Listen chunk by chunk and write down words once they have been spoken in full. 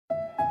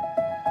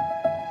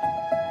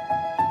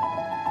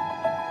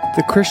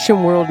The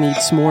Christian world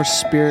needs more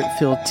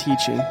spirit-filled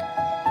teaching.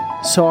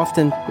 So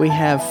often we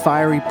have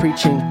fiery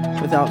preaching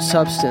without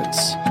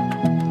substance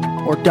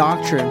or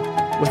doctrine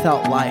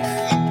without life.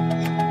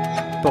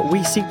 But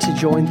we seek to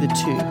join the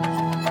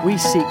two. We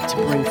seek to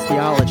bring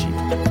theology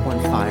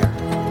on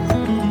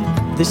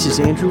fire. This is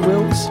Andrew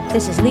Wilkes.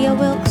 This is Leah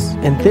Wilkes.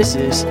 And this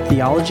is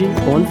Theology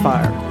on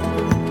Fire.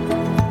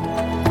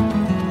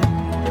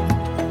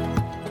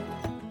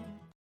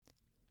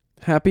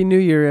 Happy New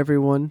Year,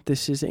 everyone.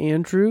 This is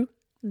Andrew.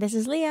 This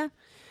is Leah.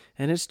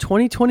 And it's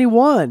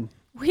 2021.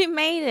 We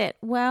made it.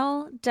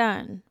 Well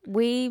done.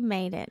 We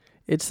made it.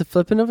 It's the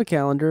flipping of a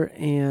calendar,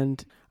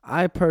 and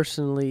I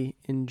personally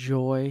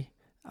enjoy,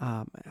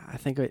 I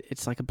think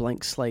it's like a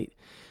blank slate.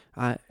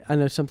 I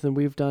know something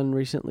we've done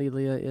recently,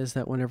 Leah, is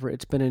that whenever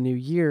it's been a new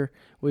year,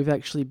 we've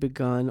actually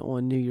begun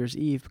on New Year's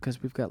Eve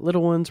because we've got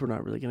little ones. We're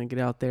not really going to get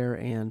out there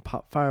and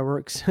pop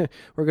fireworks.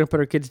 We're going to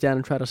put our kids down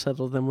and try to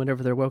settle them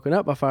whenever they're woken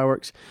up by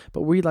fireworks.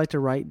 But we like to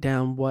write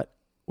down what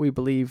we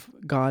believe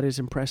God is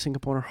impressing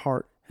upon our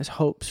heart as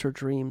hopes or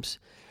dreams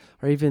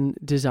or even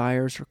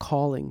desires or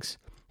callings,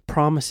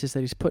 promises that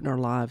He's put in our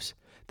lives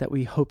that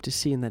we hope to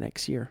see in the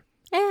next year.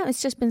 Yeah,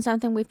 it's just been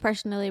something we've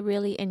personally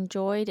really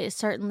enjoyed. It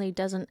certainly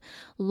doesn't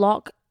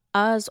lock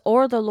us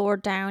or the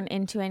Lord down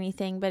into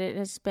anything, but it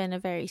has been a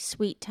very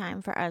sweet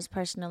time for us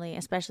personally,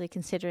 especially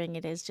considering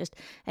it is just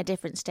a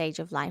different stage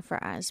of life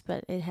for us,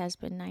 but it has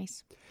been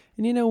nice.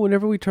 And you know,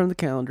 whenever we turn the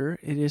calendar,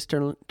 it is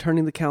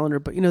turning the calendar,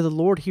 but you know, the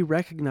Lord, He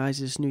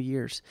recognizes New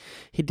Year's.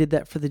 He did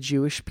that for the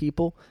Jewish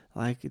people,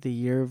 like the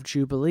year of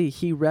Jubilee.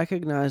 He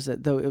recognized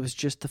that though it was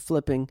just the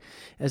flipping,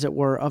 as it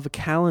were, of a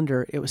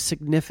calendar, it was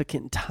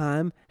significant.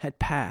 Time had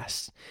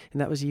passed. And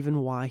that was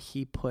even why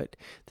He put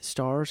the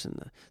stars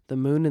and the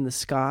moon in the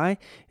sky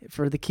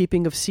for the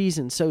keeping of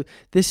seasons. So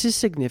this is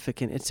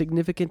significant. It's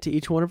significant to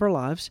each one of our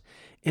lives,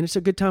 and it's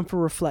a good time for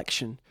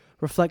reflection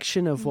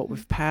of what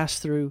we've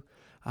passed through,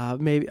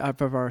 maybe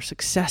of our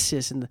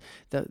successes and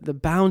the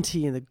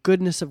bounty and the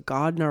goodness of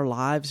God in our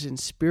lives and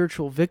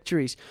spiritual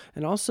victories,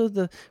 and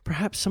also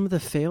perhaps some of the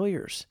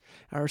failures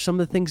or some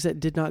of the things that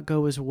did not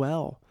go as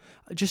well,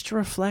 just to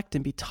reflect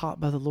and be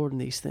taught by the Lord in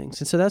these things.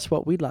 And so that's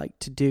what we'd like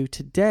to do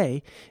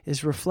today,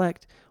 is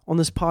reflect on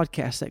this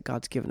podcast that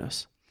God's given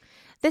us.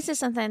 This is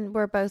something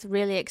we're both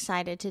really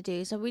excited to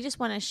do. So we just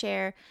want to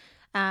share,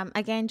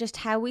 again, just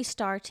how we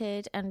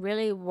started and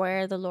really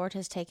where the Lord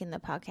has taken the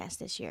podcast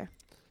this year.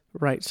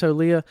 Right. So,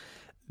 Leah,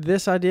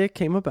 this idea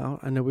came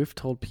about. I know we've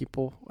told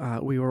people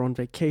we were on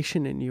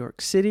vacation in New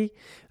York City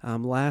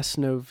last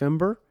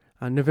November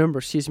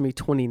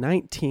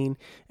 2019,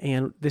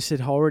 and this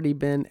had already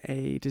been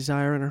a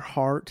desire in our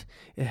heart.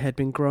 It had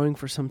been growing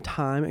for some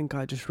time, and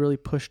God just really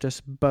pushed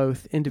us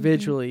both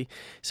individually.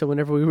 So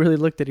whenever we really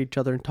looked at each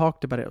other and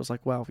talked about it, it was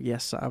like, well,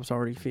 yes, I was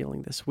already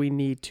feeling this. We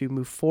need to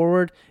move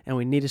forward, and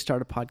we need to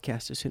start a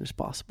podcast as soon as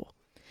possible.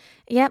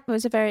 Yep, it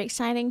was a very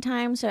exciting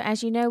time. So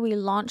as you know, we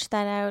launched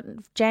that out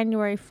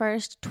January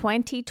 1st,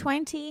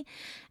 2020,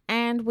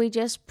 and we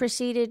just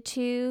proceeded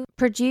to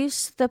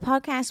produce the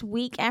podcast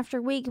week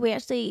after week. We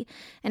actually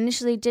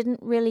initially didn't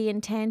really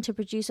intend to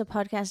produce a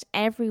podcast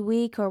every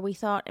week, or we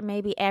thought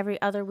maybe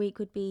every other week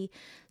would be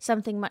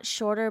something much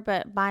shorter,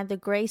 but by the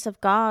grace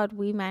of God,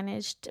 we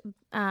managed,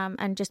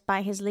 and just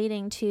by His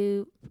leading,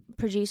 to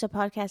produce a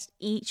podcast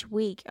each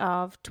week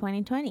of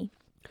 2020.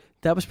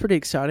 That was pretty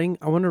exciting.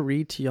 I want to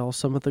read to y'all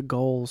some of the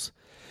goals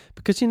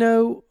because, you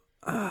know,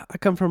 I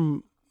come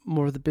from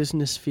more of the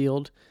business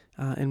field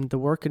and the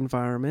work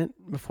environment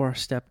before I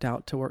stepped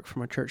out to work for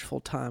my church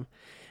full time.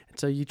 And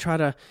so you try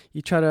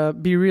to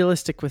be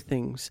realistic with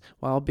things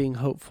while being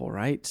hopeful,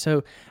 right?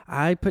 So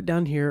I put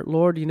down here,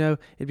 Lord, you know,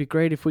 it'd be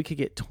great if we could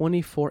get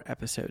 24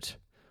 episodes.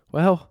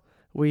 Well,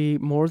 we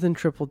more than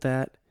tripled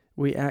that.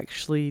 We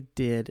actually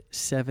did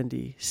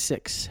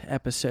 76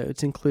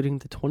 episodes, including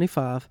the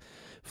 25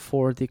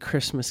 for the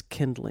Christmas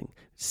kindling.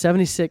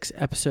 76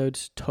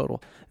 episodes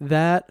total.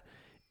 That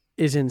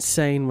is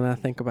insane when I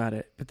think about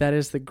it, but that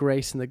is the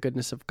grace and the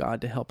goodness of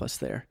God to help us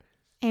there.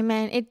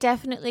 Amen. It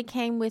definitely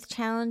came with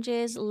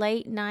challenges,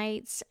 late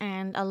nights,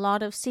 and a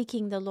lot of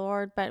seeking the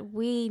Lord, but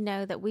we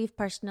know that we've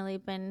personally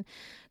been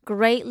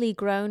greatly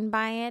grown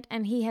by it,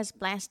 and He has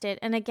blessed it.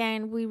 And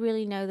again, we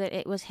really know that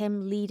it was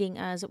Him leading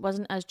us. It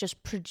wasn't us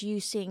just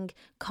producing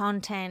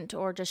content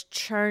or just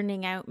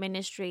churning out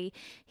ministry.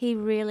 He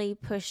really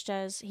pushed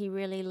us. He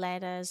really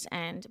led us,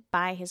 and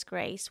by His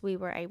grace, we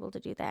were able to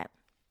do that.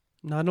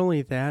 Not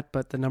only that,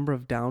 but the number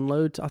of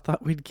downloads I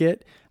thought we'd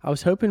get, I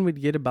was hoping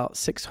we'd get about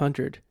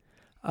 600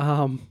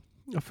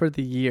 for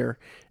the year.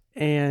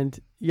 And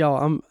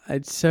y'all,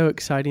 it's so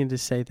exciting to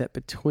say that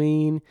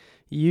between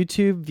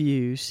YouTube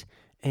views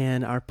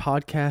and our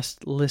podcast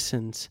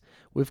listens,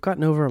 we've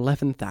gotten over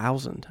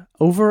 11,000.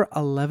 Over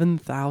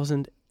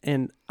 11,000,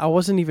 and I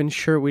wasn't even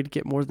sure we'd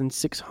get more than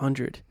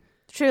 600.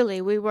 Truly,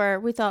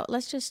 we thought,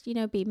 let's just,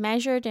 be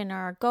measured in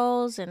our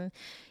goals and,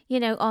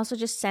 also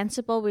just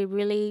sensible. We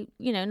really,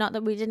 not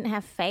that we didn't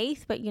have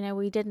faith, but,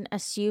 we didn't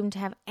assume to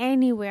have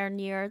anywhere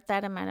near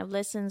that amount of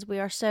listens. We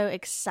are so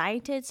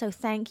excited. So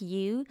thank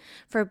you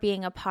for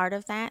being a part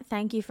of that.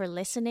 Thank you for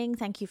listening.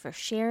 Thank you for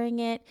sharing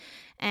it.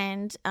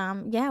 And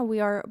we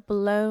are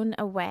blown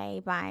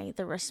away by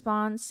the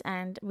response,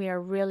 and we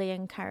are really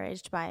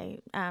encouraged by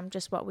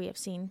just what we have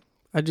seen.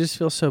 I just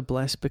feel so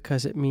blessed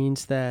because it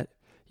means that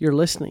you're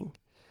listening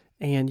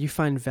and you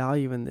find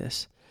value in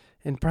this.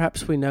 And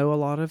perhaps we know a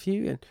lot of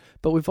you,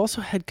 but we've also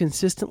had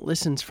consistent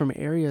listens from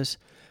areas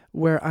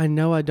where I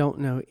know I don't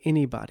know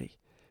anybody.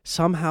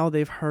 Somehow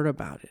they've heard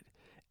about it.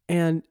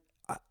 And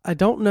I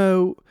don't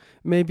know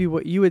maybe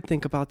what you would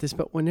think about this,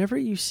 but whenever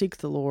you seek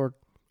the Lord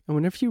and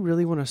whenever you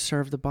really want to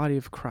serve the body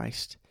of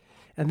Christ,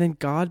 and then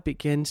God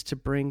begins to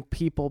bring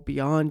people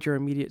beyond your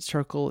immediate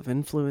circle of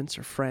influence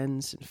or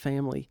friends and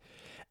family,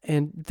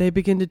 and they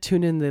begin to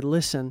tune in, they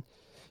listen,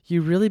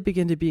 you really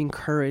begin to be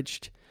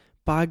encouraged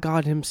by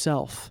God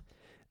Himself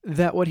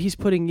that what He's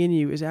putting in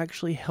you is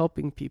actually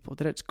helping people,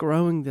 that it's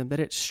growing them, that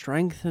it's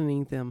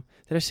strengthening them,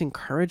 that it's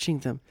encouraging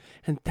them.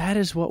 And that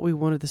is what we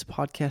wanted this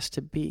podcast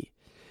to be.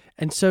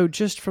 And so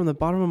just from the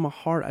bottom of my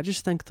heart, I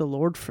just thank the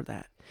Lord for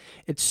that.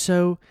 It's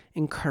so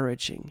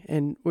encouraging,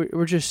 and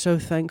we're just so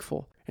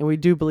thankful, and we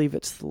do believe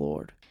it's the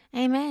Lord.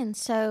 Amen.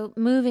 So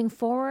moving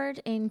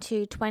forward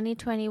into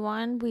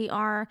 2021, we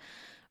are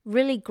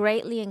really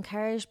greatly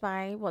encouraged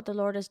by what the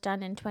Lord has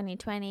done in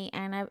 2020.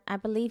 And I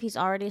believe He's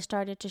already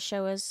started to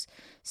show us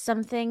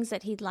some things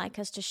that He'd like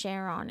us to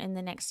share on in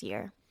the next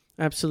year.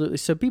 Absolutely.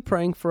 So be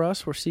praying for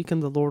us. We're seeking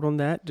the Lord on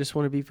that. Just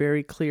want to be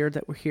very clear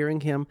that we're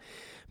hearing Him,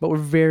 but we're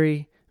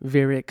very,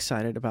 very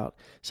excited about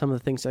some of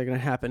the things that are going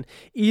to happen.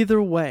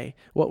 Either way,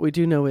 what we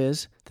do know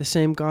is the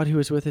same God who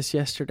was with us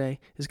yesterday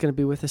is going to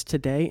be with us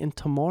today and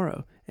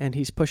tomorrow, and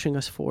He's pushing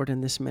us forward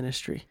in this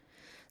ministry.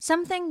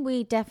 Something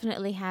we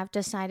definitely have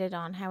decided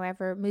on,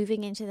 however,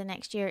 moving into the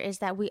next year, is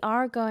that we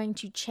are going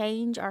to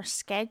change our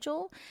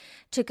schedule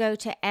to go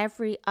to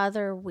every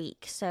other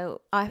week. So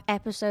our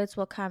episodes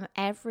will come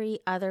every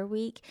other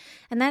week,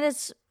 and that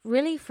is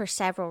really for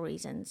several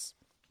reasons.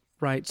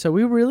 Right. So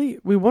we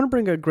want to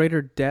bring a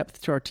greater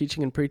depth to our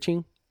teaching and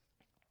preaching.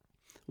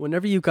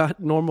 Whenever you got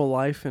normal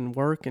life and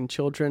work and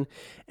children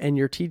and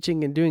you're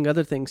teaching and doing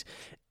other things,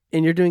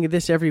 and you're doing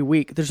this every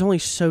week, there's only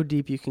so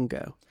deep you can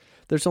go.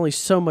 There's only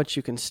so much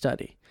you can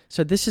study.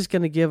 So this is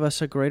going to give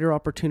us a greater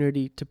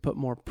opportunity to put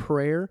more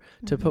prayer,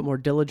 to put more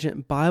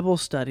diligent Bible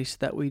study, so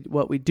that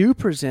what we do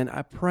present,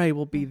 I pray,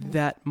 will be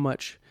that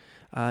much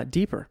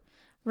deeper.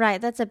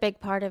 Right. That's a big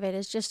part of it,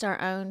 is just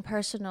our own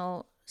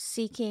personal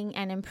seeking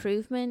and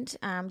improvement.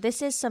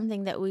 This is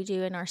something that we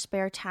do in our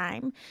spare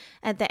time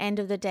at the end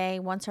of the day,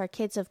 once our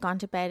kids have gone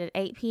to bed at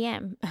 8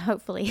 p.m.,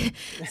 hopefully.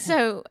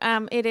 So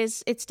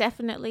it's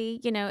definitely,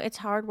 it's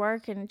hard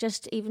work, and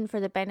just even for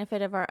the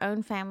benefit of our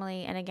own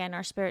family and, again,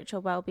 our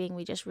spiritual well-being,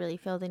 we just really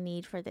feel the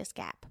need for this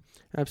gap.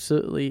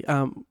 Absolutely.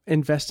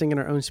 Investing in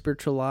our own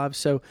spiritual lives.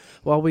 So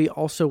while we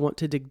also want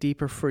to dig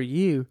deeper for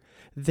you,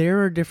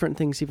 there are different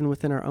things even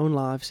within our own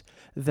lives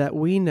that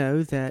we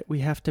know that we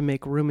have to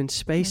make room and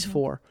space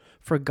for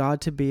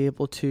God to be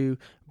able to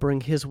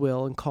bring His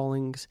will and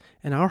callings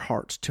in our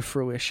hearts to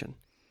fruition.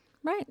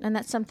 Right. And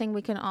that's something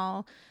we can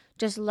all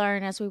just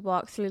learn as we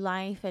walk through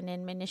life and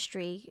in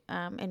ministry,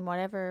 in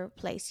whatever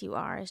place you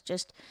are, is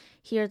just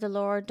hear the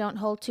Lord. Don't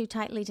hold too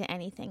tightly to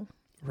anything.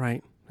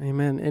 Right.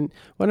 Amen. And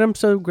what I'm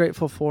so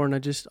grateful for, and I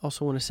just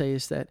also want to say,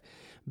 is that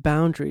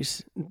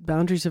boundaries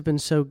have been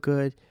so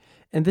good.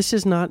 And this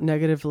has not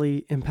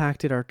negatively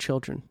impacted our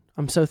children.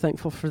 I'm so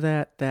thankful for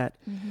that,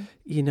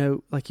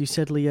 like you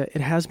said, Leah,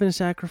 it has been a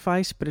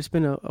sacrifice, but it's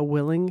been a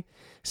willing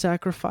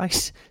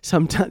sacrifice.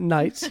 Some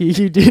nights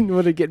you didn't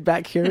want to get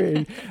back here,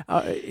 and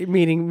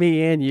meaning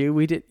me and you,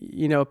 we did,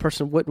 a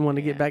person wouldn't want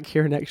to get back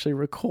here and actually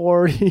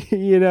record,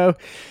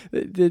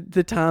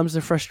 the times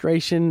of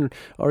frustration,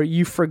 or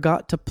you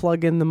forgot to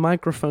plug in the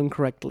microphone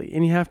correctly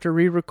and you have to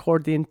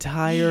re-record the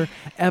entire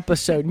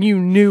episode. And you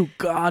knew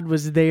God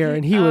was there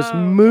and He was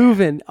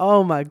moving. Yeah.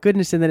 Oh my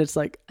goodness. And then it's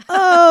like,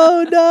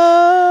 oh no.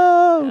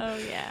 Oh,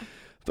 yeah.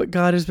 But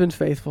God has been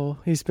faithful.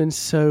 He's been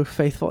so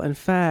faithful. In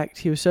fact,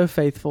 He was so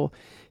faithful,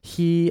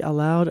 He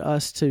allowed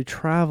us to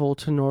travel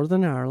to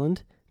Northern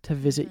Ireland to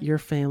visit your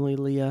family,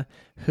 Leah,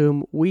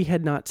 whom we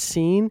had not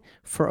seen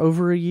for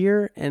over a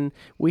year, and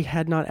we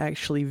had not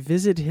actually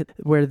visited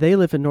where they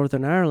live in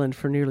Northern Ireland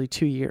for nearly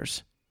 2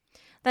 years.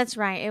 That's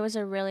right. It was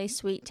a really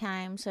sweet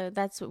time. So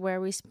that's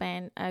where we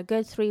spent a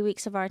good 3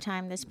 weeks of our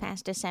time this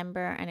past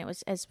December, and it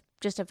was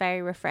just a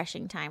very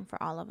refreshing time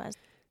for all of us.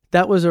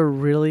 That was a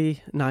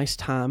really nice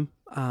time.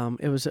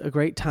 It was a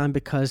great time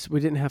because we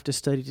didn't have to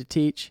study to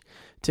teach,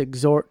 to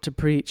exhort, to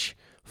preach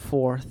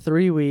for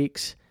 3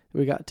 weeks.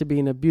 We got to be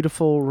in a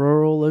beautiful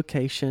rural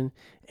location,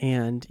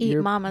 and Eat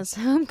Mama's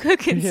home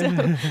cooking.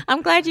 So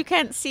I'm glad you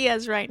can't see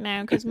us right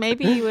now, because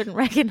maybe you wouldn't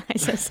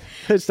recognize us.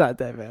 It's not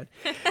that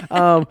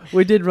bad.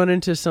 We did run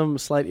into some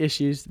slight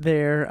issues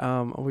there.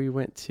 We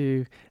went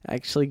to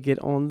actually not get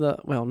on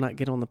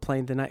the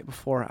plane the night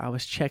before. I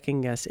was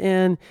checking us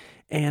in,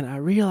 and I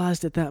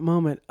realized at that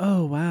moment,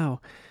 oh,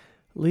 wow,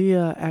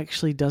 Leah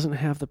actually doesn't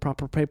have the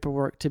proper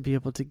paperwork to be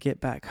able to get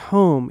back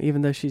home,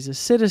 even though she's a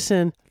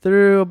citizen.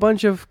 Through a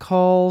bunch of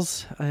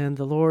calls and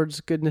the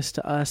Lord's goodness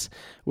to us,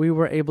 we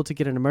were able to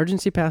get an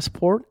emergency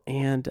passport,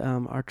 and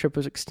our trip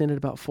was extended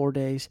about 4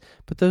 days.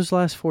 But those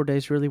last 4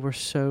 days really were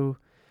so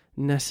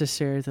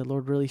necessary. The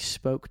Lord really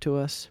spoke to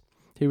us.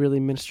 He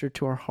really ministered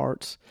to our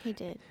hearts. He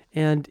did.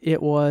 And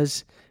it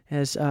was,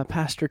 as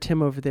Pastor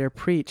Tim over there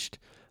preached,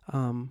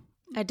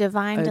 a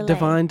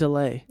divine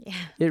delay. Yeah.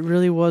 It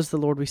really was the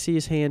Lord. We see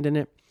his hand in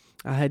it.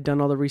 I had done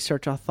all the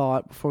research I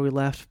thought before we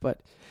left, but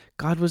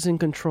God was in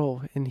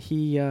control, and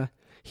he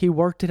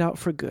worked it out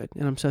for good,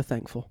 and I'm so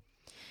thankful.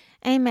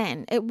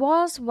 Amen. It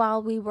was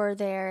while we were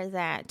there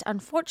that,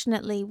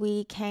 unfortunately,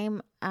 we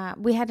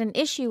had an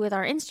issue with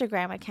our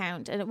Instagram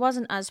account, and it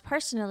wasn't us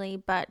personally,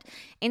 but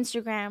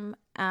Instagram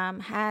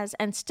has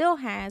and still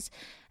has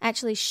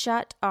actually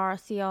shut our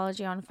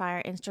Theology on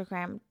Fire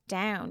Instagram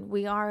down.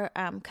 We are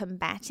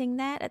combating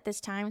that at this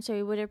time, so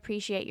we would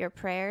appreciate your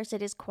prayers.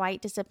 It is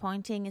quite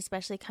disappointing,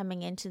 especially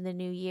coming into the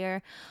new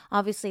year.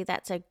 Obviously,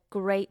 that's a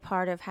great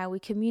part of how we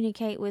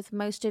communicate with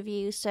most of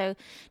you, so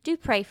do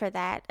pray for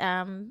that.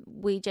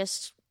 We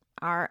just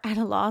are at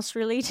a loss,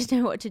 really, to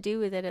know what to do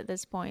with it at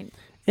this point.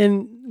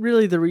 And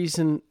really the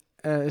reason,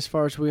 as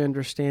far as we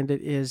understand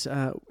it, is,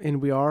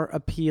 and we are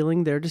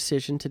appealing their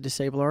decision to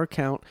disable our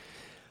account,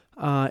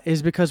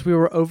 is because we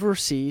were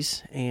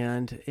overseas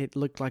and it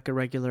looked like a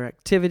regular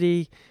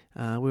activity.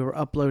 We were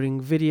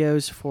uploading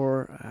videos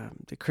for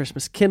the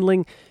Christmas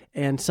kindling,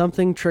 and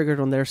something triggered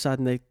on their side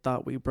and they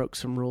thought we broke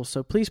some rules.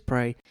 So please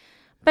pray.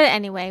 But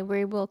anyway,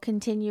 we will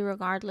continue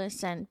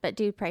regardless, but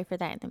do pray for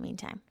that in the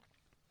meantime.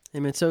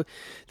 Amen. So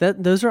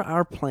those are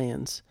our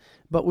plans,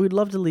 but we'd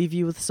love to leave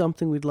you with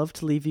something. We'd love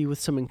to leave you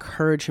with some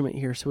encouragement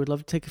here. So we'd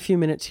love to take a few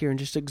minutes here and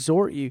just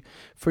exhort you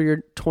for your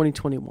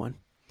 2021.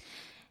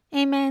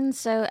 Amen.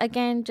 So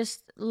again,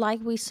 just like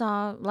we've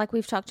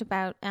talked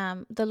about,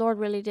 the Lord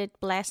really did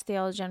bless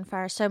Theology on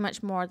Fire so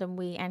much more than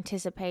we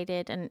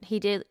anticipated, and He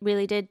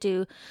really did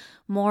do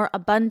more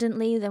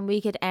abundantly than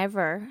we could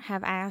ever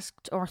have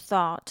asked or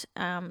thought.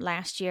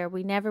 Last year,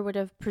 we never would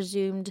have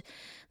presumed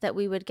that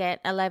we would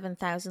get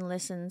 11,000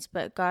 listens,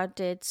 but God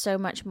did so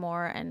much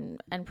more,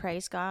 and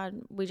praise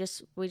God. We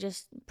just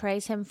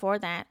praise Him for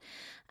that.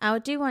 I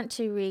do want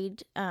to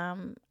read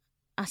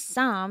a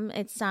psalm.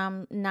 It's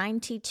Psalm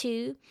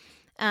 92,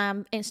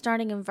 and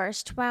starting in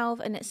verse 12,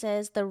 and it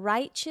says, "The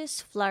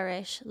righteous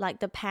flourish like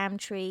the palm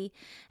tree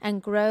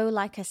and grow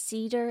like a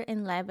cedar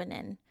in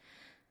Lebanon.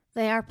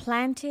 They are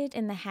planted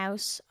in the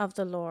house of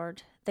the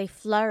Lord. They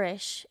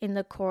flourish in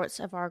the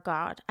courts of our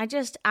God."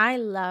 I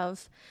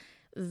love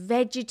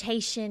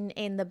vegetation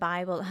in the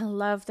Bible. I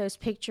love those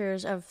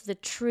pictures of the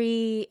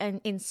tree and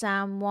in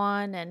Psalm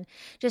 1, and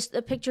just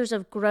the pictures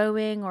of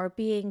growing or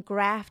being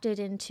grafted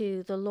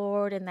into the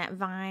Lord and that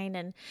vine.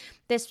 And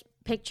this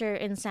picture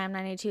in Psalm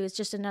 92 is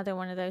just another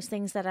one of those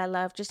things that I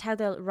love, just how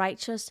the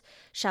righteous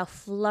shall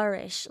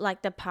flourish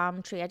like the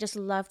palm tree. I just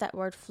love that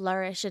word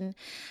flourish, and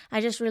I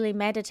just really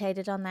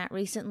meditated on that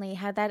recently,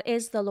 how that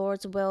is the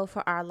Lord's will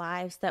for our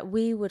lives, that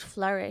we would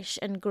flourish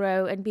and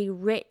grow and be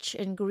rich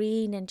and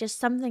green and just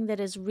something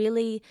that is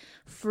really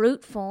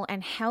fruitful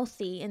and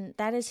healthy, and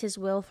that is His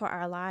will for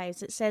our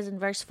lives. It says in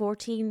verse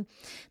 14,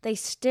 "They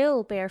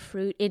still bear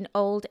fruit in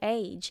old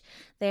age.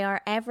 They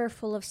are ever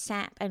full of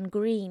sap and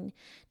green,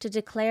 to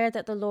declare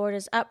that the Lord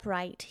is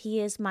upright. He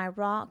is my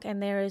rock, and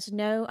there is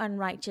no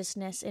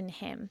unrighteousness in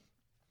Him."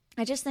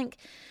 I just think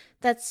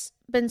that's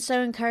been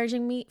so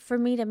encouraging for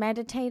me to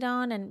meditate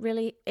on, and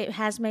really it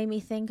has made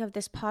me think of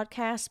this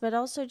podcast, but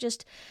also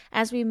just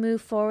as we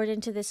move forward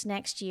into this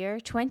next year.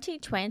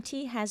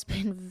 2020 has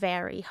been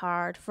very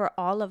hard for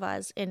all of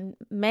us in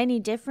many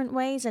different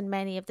ways and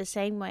many of the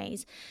same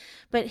ways,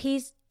 but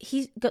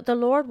the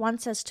Lord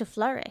wants us to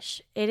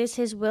flourish. It is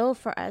His will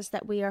for us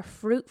that we are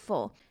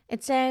fruitful.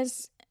 It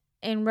says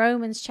in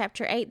Romans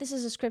chapter 8, this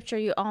is a scripture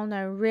you all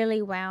know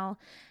really well,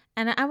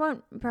 and I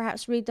won't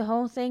perhaps read the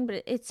whole thing,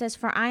 but it says,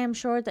 "For I am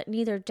sure that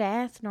neither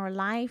death, nor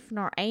life,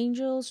 nor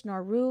angels,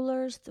 nor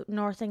rulers,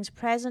 nor things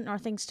present, nor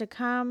things to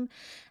come,"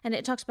 and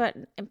it talks about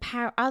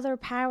other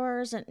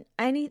powers, and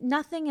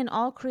nothing in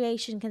all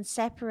creation can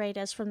separate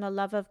us from the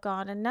love of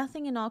God, and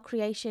nothing in all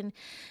creation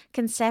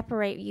can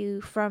separate you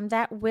from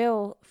that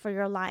will for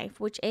your life,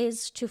 which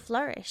is to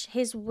flourish.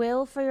 His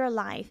will for your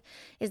life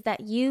is that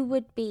you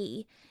would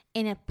be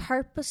in a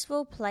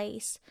purposeful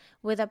place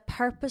with a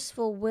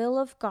purposeful will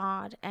of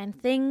God and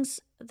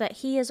things that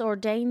He has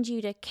ordained you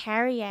to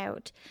carry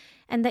out,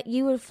 and that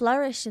you would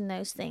flourish in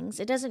those things.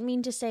 It doesn't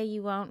mean to say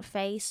you won't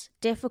face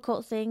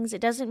difficult things.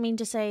 It doesn't mean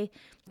to say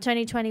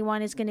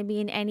 2021 is going to be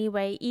in any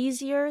way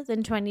easier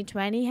than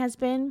 2020 has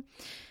been,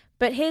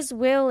 but His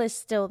will is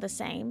still the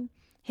same.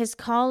 His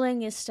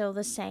calling is still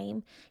the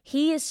same.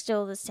 He is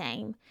still the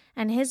same.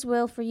 And His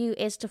will for you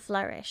is to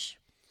flourish.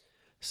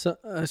 So,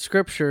 a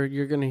scripture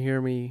you're going to hear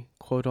me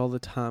quote all the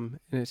time,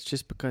 and it's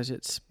just because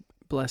it's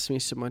blessed me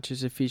so much,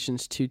 is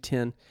Ephesians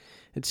 2:10.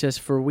 It says,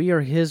 "For we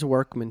are His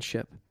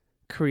workmanship,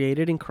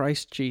 created in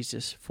Christ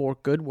Jesus for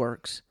good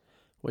works,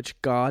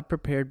 which God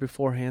prepared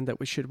beforehand that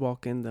we should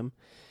walk in them."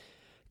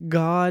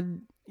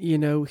 God,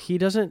 He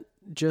doesn't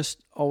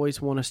just always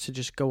want us to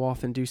just go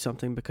off and do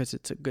something because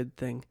it's a good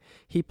thing.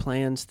 He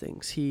plans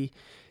things.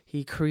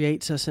 He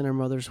creates us in our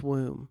mother's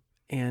womb,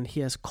 and He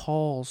has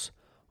calls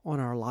on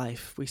our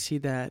life. We see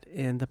that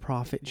in the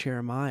prophet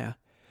Jeremiah.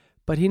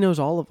 But He knows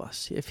all of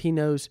us. If He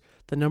knows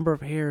the number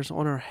of hairs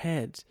on our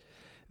heads,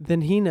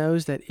 then He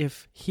knows that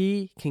if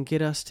He can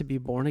get us to be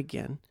born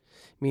again,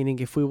 meaning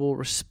if we will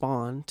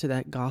respond to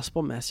that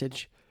gospel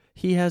message,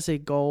 He has a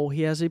goal,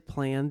 He has a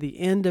plan. The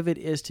end of it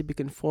is to be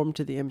conformed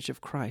to the image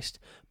of Christ.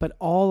 But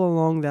all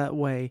along that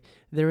way,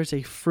 there is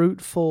a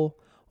fruitful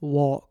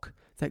walk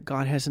that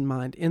God has in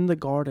mind. In the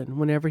garden,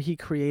 whenever He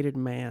created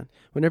man,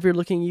 whenever you're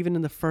looking even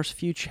in the first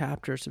few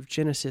chapters of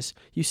Genesis,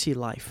 you see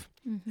life.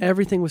 Mm-hmm.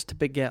 Everything was to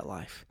beget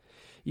life.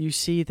 You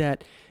see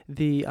that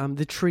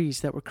the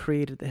trees that were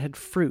created that had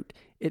fruit,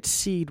 its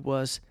seed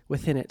was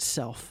within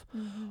itself.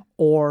 Mm-hmm.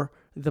 Or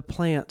the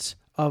plants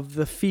of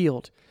the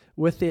field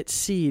with its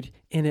seed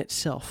in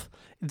itself.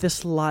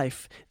 This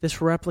life, this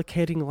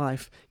replicating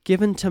life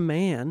given to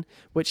man,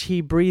 which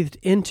He breathed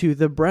into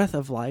the breath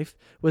of life,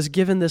 was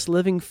given this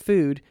living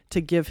food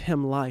to give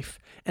him life.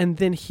 And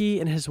then he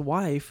and his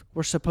wife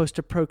were supposed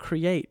to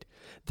procreate.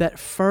 That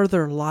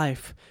further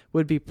life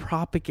would be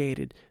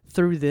propagated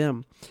through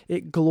them.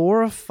 It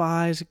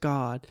glorifies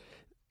God.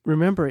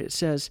 Remember, it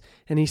says,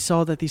 "And He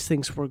saw that these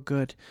things were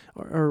good."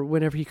 Or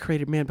whenever He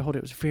created man, behold,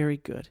 it was very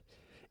good.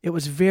 It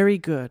was very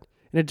good.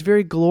 And it's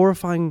very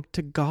glorifying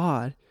to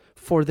God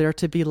for there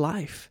to be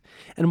life.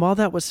 And while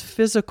that was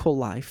physical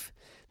life,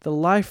 the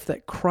life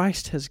that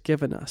Christ has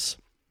given us,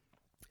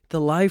 the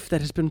life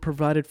that has been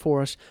provided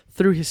for us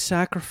through His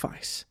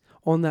sacrifice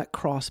on that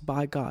cross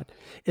by God,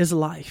 is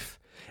life.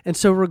 And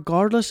so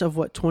regardless of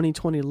what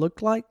 2020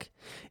 looked like,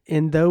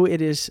 and though it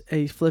is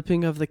a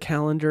flipping of the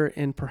calendar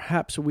and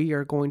perhaps we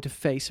are going to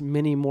face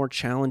many more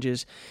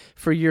challenges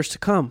for years to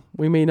come,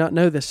 we may not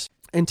know this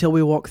until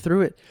we walk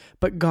through it.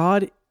 But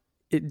God,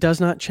 it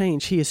does not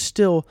change. He is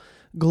still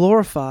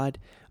glorified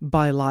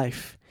by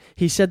life.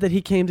 He said that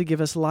He came to give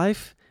us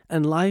life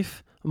and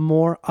life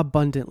more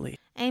abundantly.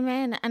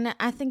 Amen. And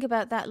I think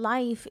about that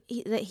life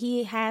that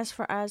He has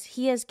for us.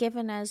 He has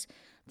given us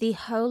the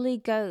Holy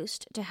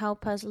Ghost to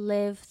help us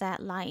live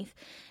that life.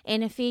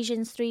 In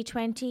Ephesians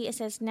 3:20, it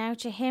says, "Now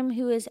to Him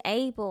who is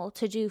able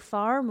to do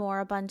far more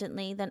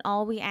abundantly than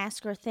all we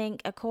ask or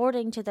think,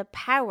 according to the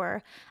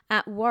power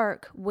at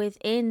work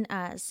within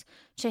us,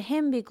 to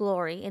Him be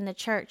glory in the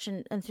church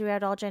and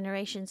throughout all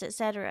generations,"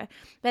 etc.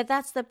 But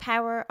that's the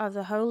power of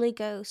the Holy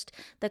Ghost.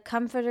 The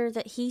Comforter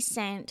that He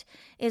sent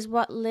is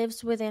what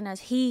lives within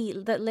us. He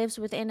that lives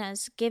within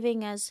us,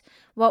 giving us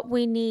what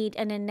we need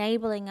and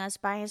enabling us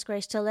by His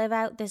grace to live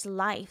out this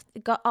life.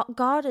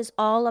 God is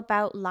all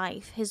about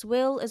life. His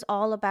will is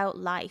all about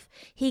life.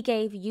 He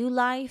gave you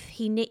life.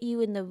 He knit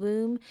you in the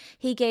womb.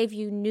 He gave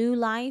you new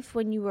life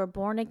when you were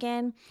born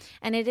again.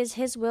 And it is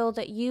His will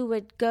that you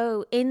would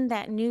go in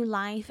that new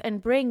life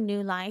and bring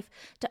new life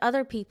to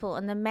other people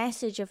and the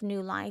message of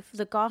new life,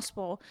 the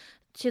gospel,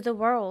 to the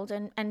world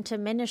and to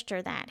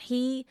minister that.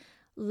 He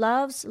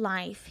loves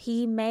life.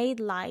 He made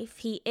life.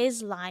 He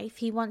is life.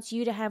 He wants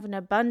you to have an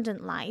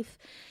abundant life,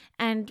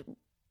 and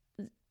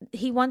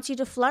He wants you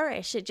to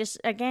flourish.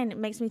 It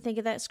makes me think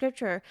of that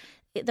scripture.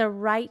 The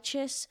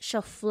righteous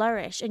shall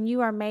flourish, and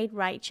you are made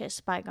righteous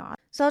by God.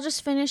 So I'll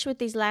just finish with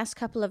these last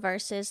couple of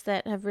verses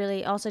that have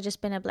really also just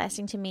been a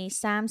blessing to me.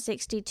 Psalm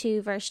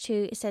 62 verse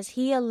 2, it says,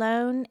 "He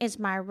alone is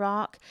my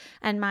rock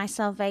and my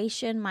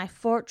salvation, my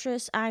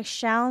fortress. I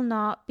shall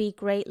not be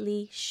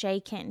greatly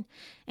shaken."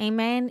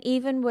 Amen.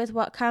 Even with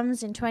what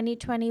comes in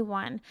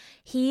 2021,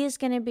 He is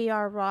going to be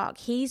our rock.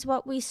 He's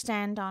what we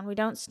stand on. We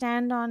don't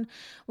stand on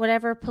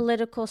whatever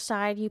political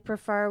side you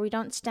prefer. We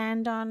don't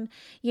stand on,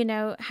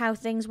 how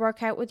things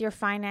work out with your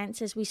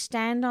finances. We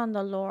stand on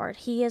the Lord.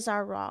 He is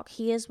our rock.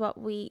 He is what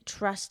we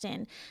trust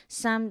in.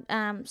 Psalm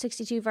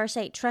 62 verse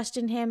 8, "Trust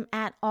in Him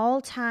at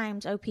all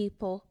times, O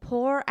people.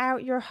 Pour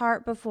out your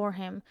heart before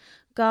Him.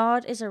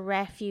 God is a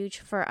refuge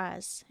for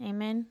us."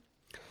 Amen.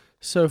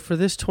 So for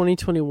this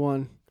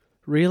 2021,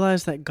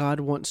 realize that God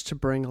wants to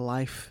bring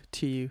life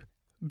to you.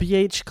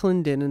 B.H.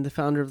 Clendenin, the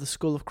founder of the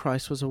School of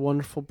Christ, was a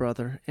wonderful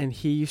brother, and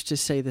he used to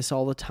say this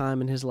all the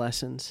time in his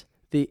lessons.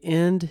 The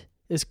end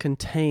is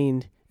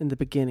contained in the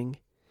beginning.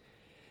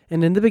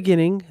 And in the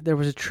beginning, there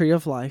was a tree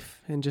of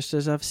life, and just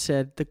as I've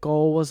said, the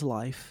goal was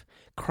life.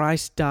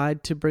 Christ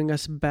died to bring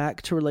us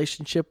back to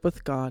relationship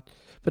with God.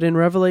 But in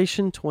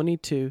Revelation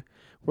 22,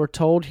 we're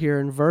told here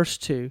in verse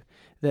 2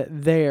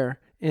 that there,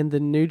 in the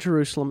New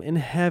Jerusalem, in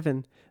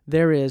heaven,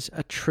 there is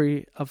a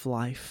tree of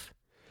life.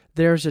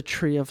 There's a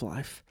tree of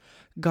life.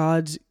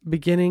 God's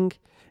beginning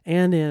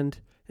and end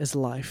is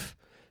life.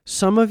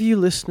 Some of you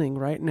listening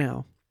right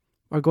now,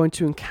 are going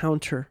to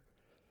encounter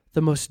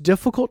the most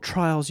difficult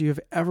trials you have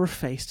ever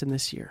faced in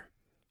this year.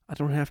 I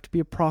don't have to be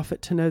a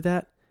prophet to know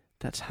that.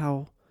 That's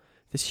how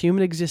this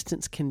human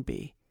existence can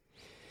be.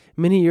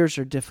 Many years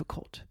are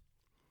difficult.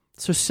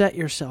 So set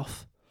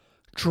yourself.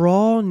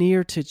 Draw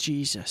near to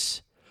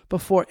Jesus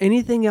before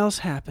anything else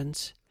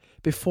happens,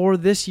 before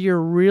this year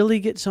really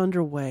gets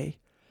underway.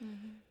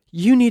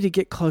 You need to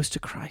get close to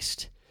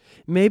Christ.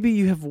 Maybe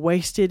you have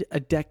wasted a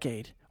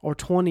decade or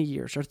 20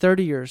 years or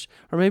 30 years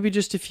or maybe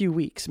just a few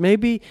weeks.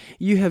 Maybe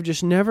you have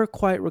just never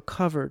quite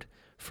recovered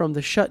from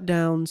the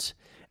shutdowns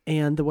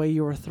and the way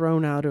you were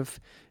thrown out of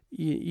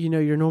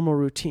your normal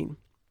routine.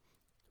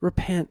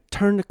 Repent,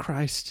 turn to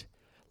Christ.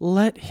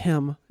 Let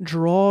Him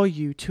draw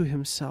you to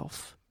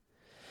Himself.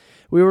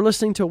 We were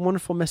listening to a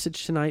wonderful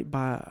message tonight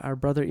by our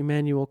brother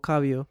Emmanuel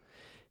Cabio.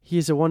 He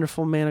is a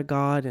wonderful man of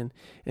God, and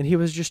he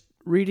was just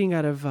reading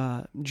out of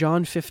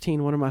John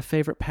 15, one of my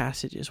favorite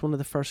passages, one of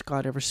the first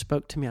God ever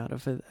spoke to me out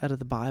of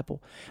the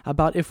Bible,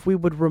 about if we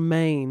would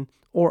remain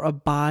or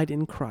abide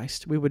in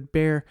Christ, we would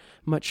bear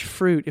much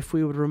fruit if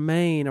we would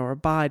remain or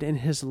abide in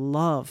His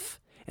love,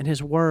 and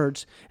His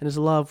words and His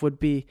love would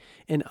be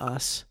in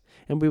us,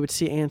 and we would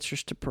see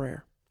answers to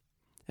prayer.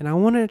 And I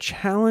want to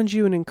challenge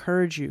you and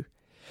encourage you,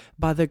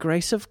 by the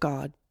grace of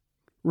God,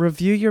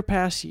 review your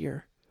past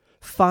year,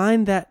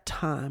 find that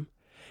time,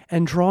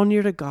 and draw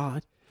near to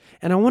God.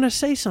 And I want to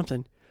say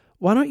something.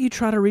 Why don't you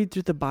try to read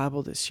through the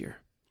Bible this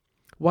year?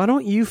 Why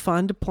don't you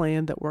find a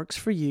plan that works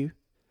for you?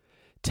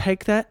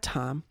 Take that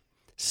time,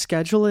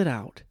 schedule it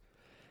out.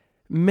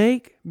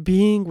 Make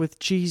being with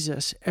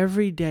Jesus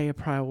every day a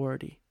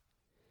priority.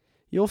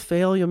 You'll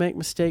fail, you'll make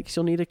mistakes,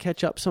 you'll need to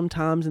catch up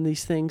sometimes in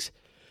these things.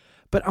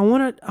 But I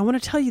want to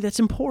tell you that's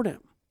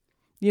important.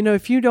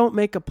 If you don't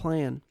make a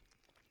plan,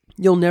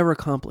 you'll never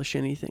accomplish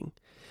anything.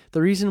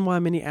 The reason why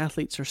many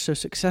athletes are so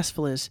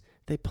successful is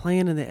they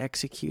plan and they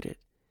execute it.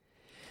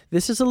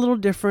 This is a little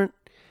different.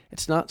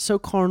 It's not so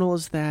carnal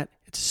as that.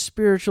 It's a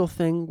spiritual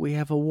thing. We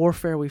have a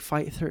warfare we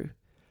fight through.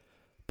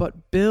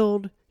 But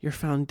build your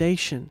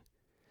foundation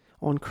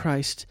on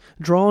Christ.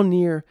 Draw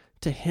near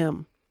to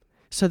Him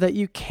so that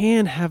you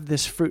can have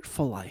this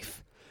fruitful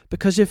life.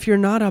 Because if you're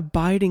not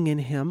abiding in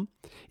Him,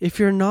 if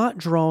you're not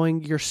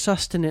drawing your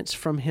sustenance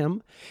from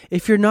Him,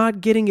 if you're not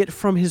getting it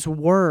from His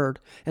Word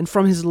and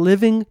from His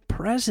living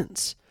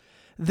presence,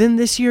 then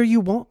this year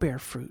you won't bear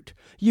fruit.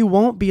 You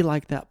won't be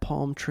like that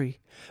palm tree.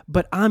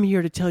 But I'm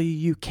here to tell you,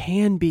 you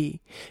can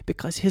be,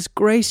 because His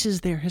grace is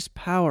there, His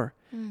power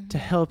to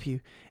help you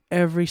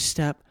every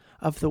step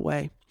of the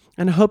way.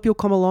 And I hope you'll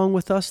come along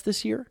with us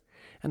this year,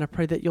 and I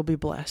pray that you'll be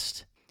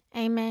blessed.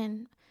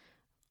 Amen.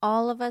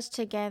 All of us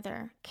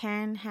together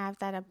can have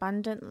that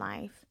abundant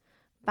life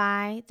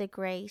by the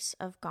grace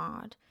of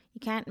God. You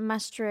can't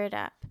muster it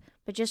up,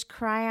 but just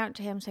cry out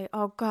to Him, say,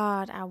 oh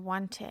God, I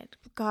want it.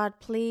 God,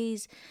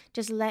 please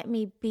just let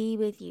me be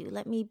with you.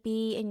 Let me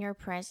be in your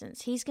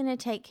presence. He's going to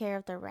take care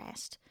of the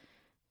rest.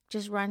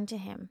 Just run to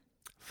Him.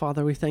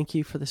 Father, we thank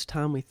you for this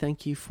time. We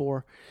thank you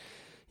for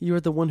you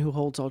are the one who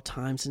holds all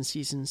times and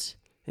seasons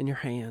in your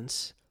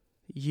hands.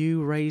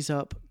 You raise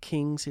up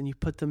kings and you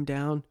put them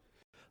down.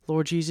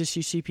 Lord Jesus,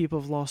 you see people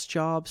have lost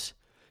jobs.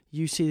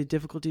 You see the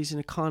difficulties in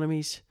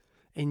economies,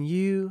 and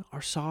you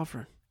are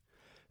sovereign.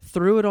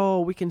 Through it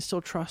all, we can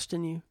still trust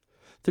in you.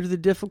 Through the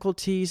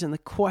difficulties and the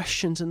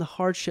questions and the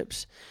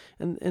hardships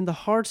and the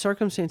hard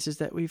circumstances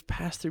that we've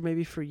passed through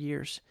maybe for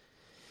years,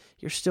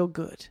 you're still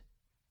good.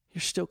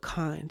 You're still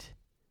kind.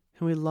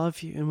 And we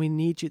love you and we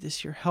need you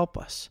this year. Help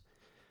us.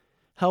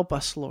 Help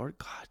us, Lord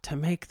God, to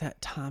make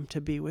that time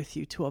to be with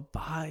you, to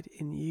abide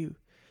in you.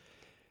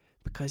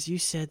 Because you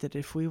said that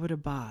if we would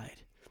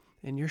abide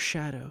in your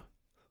shadow,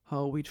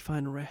 we'd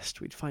find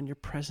rest, we'd find your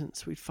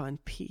presence, we'd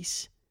find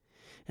peace,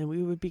 and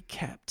we would be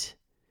kept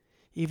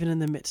even in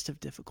the midst of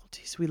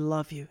difficulties. We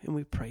love you and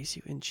we praise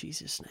you in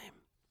Jesus' name.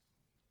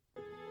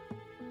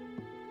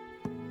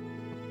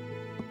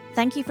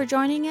 Thank you for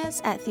joining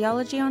us at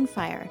Theology on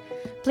Fire.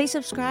 Please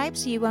subscribe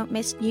so you won't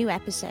miss new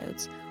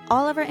episodes.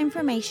 All of our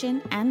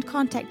information and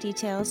contact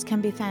details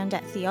can be found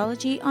at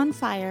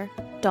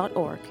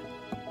theologyonfire.org.